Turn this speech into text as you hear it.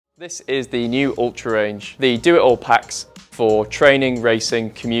This is the new Ultra range, the do-it-all packs for training, racing,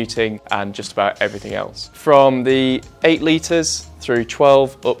 commuting and just about everything else. From the 8 litres through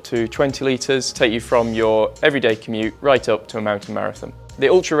 12 up to 20 litres, take you from your everyday commute right up to a mountain marathon. The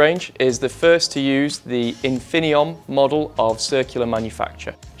Ultra range is the first to use the INFINIOMM model of circular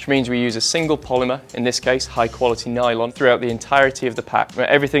manufacture, which means we use a single polymer, in this case high quality nylon, throughout the entirety of the pack.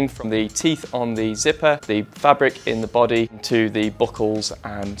 Everything from the teeth on the zipper, the fabric in the body, to the buckles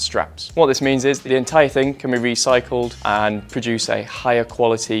and straps. What this means is the entire thing can be recycled and produce a higher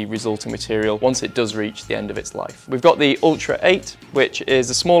quality resulting material once it does reach the end of its life. We've got the Ultra 8, which is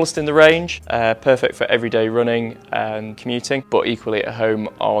the smallest in the range, perfect for everyday running and commuting, but equally at home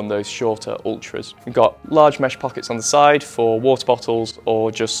on those shorter Ultras. We've got large mesh pockets on the side for water bottles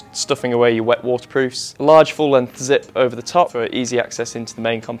or just stuffing away your wet waterproofs. A large full-length zip over the top for easy access into the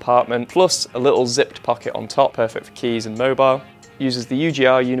main compartment, plus a little zipped pocket on top, perfect for keys and mobile. Uses the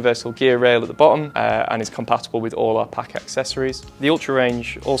UGR universal gear rail at the bottom and is compatible with all our pack accessories. The Ultra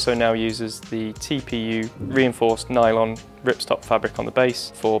range also now uses the TPU reinforced nylon ripstop fabric on the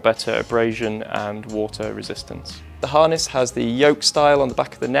base for better abrasion and water resistance. The harness has the yoke style on the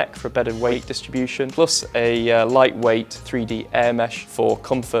back of the neck for better weight distribution, plus a lightweight 3D air mesh for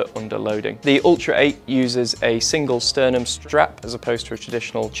comfort under loading. The Ultra 8 uses a single sternum strap as opposed to a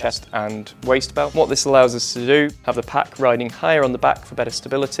traditional chest and waist belt. What this allows us to do, have the pack riding higher on the back for better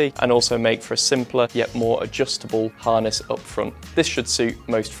stability and also make for a simpler yet more adjustable harness up front. This should suit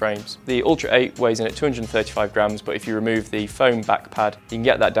most frames. The Ultra 8 weighs in at 235 grams, but if you remove the foam back pad, you can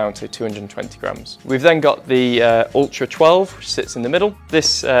get that down to 220 grams. We've then got the Ultra 12, which sits in the middle.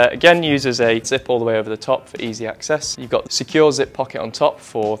 This again uses a zip all the way over the top for easy access. You've got the secure zip pocket on top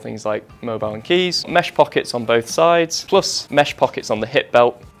for things like mobile and keys, mesh pockets on both sides, plus mesh pockets on the hip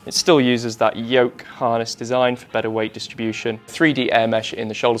belt. It still uses that yoke harness design for better weight distribution, 3D air mesh in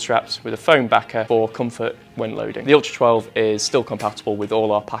the shoulder straps with a foam backer for comfort when loading. The Ultra 12 is still compatible with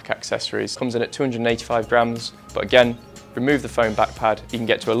all our pack accessories. Comes in at 285 grams, but again, remove the foam back pad, you can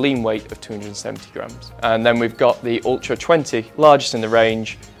get to a lean weight of 270 grams. And then we've got the Ultra 20, largest in the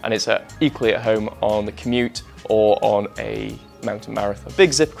range, and it's equally at home on the commute or on a mountain marathon.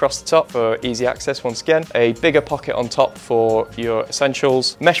 Big zip across the top for easy access once again, a bigger pocket on top for your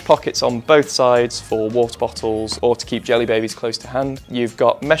essentials, mesh pockets on both sides for water bottles or to keep jelly babies close to hand. You've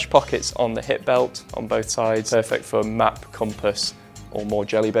got mesh pockets on the hip belt on both sides, perfect for map, compass, or more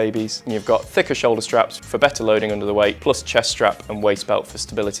jelly babies. And you've got thicker shoulder straps for better loading under the weight, plus chest strap and waist belt for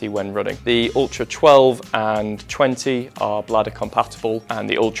stability when running. The Ultra 12 and 20 are bladder compatible, and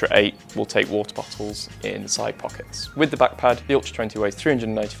the Ultra 8 will take water bottles in side pockets. With the back pad, the Ultra 20 weighs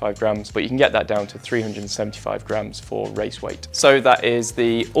 395 grams, but you can get that down to 375 grams for race weight. So that is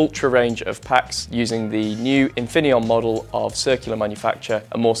the Ultra range of packs using the new INFINIOMM model of circular manufacture,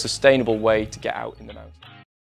 a more sustainable way to get out in the mountains.